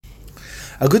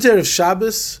A good day of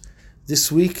Shabbos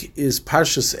this week is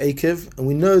Parshas Eikev, and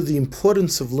we know the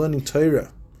importance of learning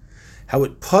Torah, how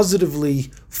it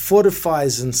positively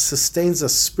fortifies and sustains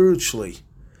us spiritually.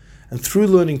 And through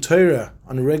learning Torah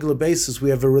on a regular basis,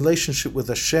 we have a relationship with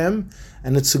Hashem,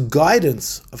 and it's a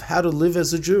guidance of how to live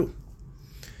as a Jew.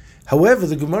 However,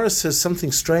 the Gemara says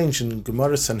something strange in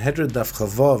Gemara Sanhedrin Daf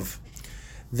Chavav,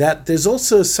 that there's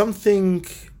also something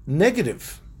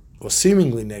negative, or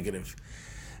seemingly negative,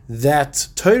 that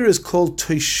Torah is called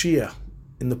Toshia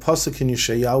in the Pasuk in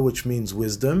Yeshayahu, which means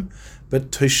wisdom,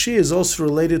 but Toshia is also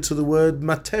related to the word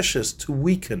mateshes, to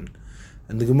weaken.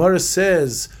 And the Gemara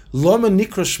says, Lama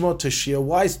nikra shmo Toshia,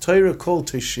 why is Torah called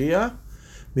Toshia?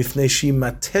 Mifnei shi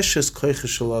mateshes koiche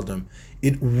shel adam.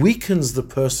 It weakens the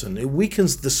person, it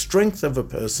weakens the strength of a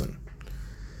person.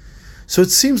 So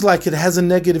it seems like it has a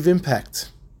negative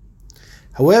impact.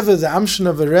 However, the Amshon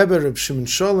of a Rebbe, Reb Shimon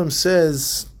Sholem,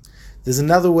 says there's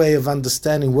another way of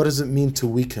understanding what does it mean to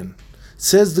weaken. It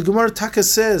says, the Gemara Taka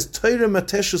says, Torah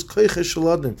mateshes koiche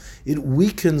shel adam. It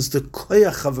weakens the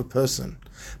koyach of a person.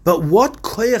 But what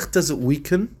koyach does it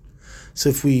weaken? So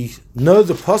if we know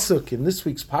the pasuk in this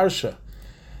week's parsha,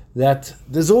 that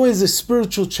there's always a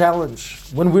spiritual challenge.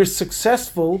 When we're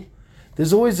successful,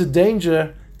 there's always a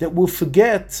danger that we'll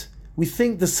forget. We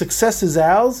think the success is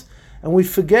ours, and we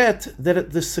forget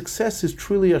that the success is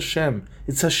truly Hashem.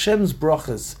 It's Hashem's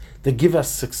brachas that give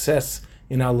us success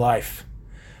in our life.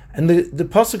 And the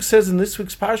pasuk says in this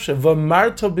week's parsha,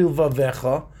 V'amarta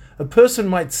bilvavecha, a person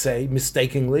might say,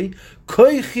 mistakenly,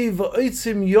 Koichi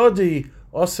v'oitzim yodi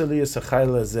oser li esachai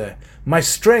lezeh. My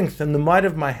strength and the might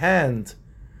of my hand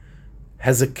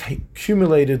has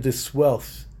accumulated this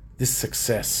wealth, this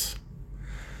success.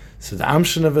 So the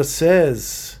Amshanava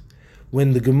says,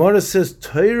 when the Gemara says,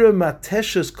 Torah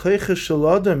mateshes koiche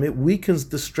shel adam, it weakens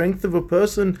the strength of a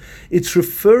person, it's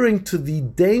referring to the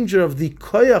danger of the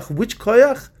koyach. Which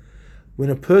koyach? When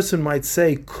a person might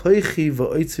say, Koichi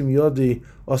v'oitzim yodi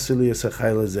oser li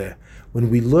esachai lezeh. When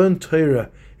we learn Torah,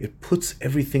 it puts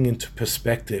everything into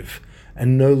perspective,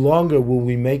 and no longer will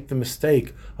we make the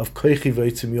mistake of Koichi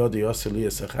v'oitzim yodi oser li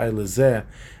esachai lezeh,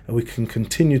 and we can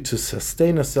continue to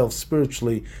sustain ourselves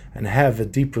spiritually and have a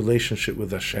deep relationship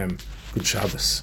with Hashem. Good Shabbos.